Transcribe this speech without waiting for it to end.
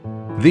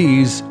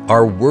These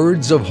are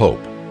words of hope.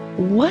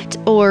 What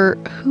or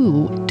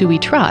who do we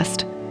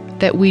trust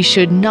that we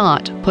should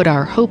not put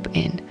our hope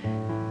in?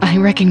 I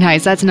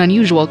recognize that's an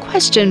unusual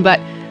question,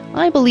 but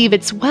I believe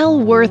it's well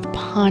worth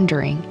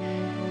pondering.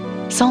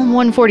 Psalm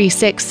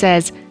 146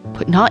 says,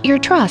 "Put not your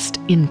trust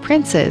in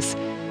princes."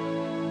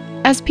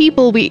 As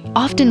people, we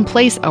often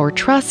place our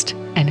trust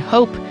and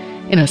hope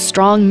in a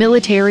strong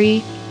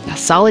military, a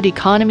solid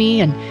economy,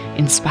 and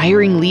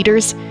inspiring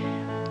leaders.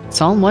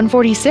 Psalm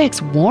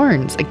 146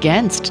 warns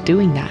against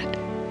doing that.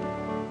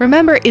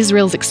 Remember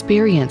Israel's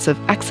experience of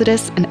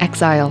exodus and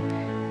exile.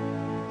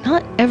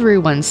 Not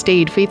everyone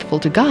stayed faithful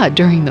to God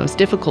during those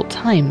difficult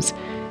times,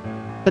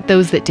 but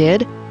those that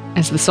did,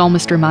 as the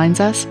psalmist reminds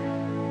us,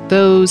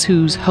 those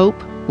whose hope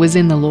was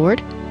in the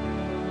Lord,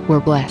 were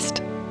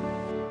blessed.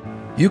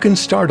 You can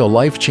start a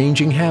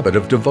life-changing habit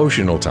of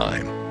devotional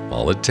time.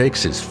 All it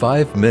takes is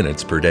 5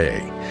 minutes per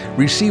day.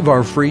 Receive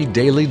our free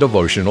daily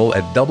devotional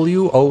at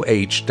woh.org/radio.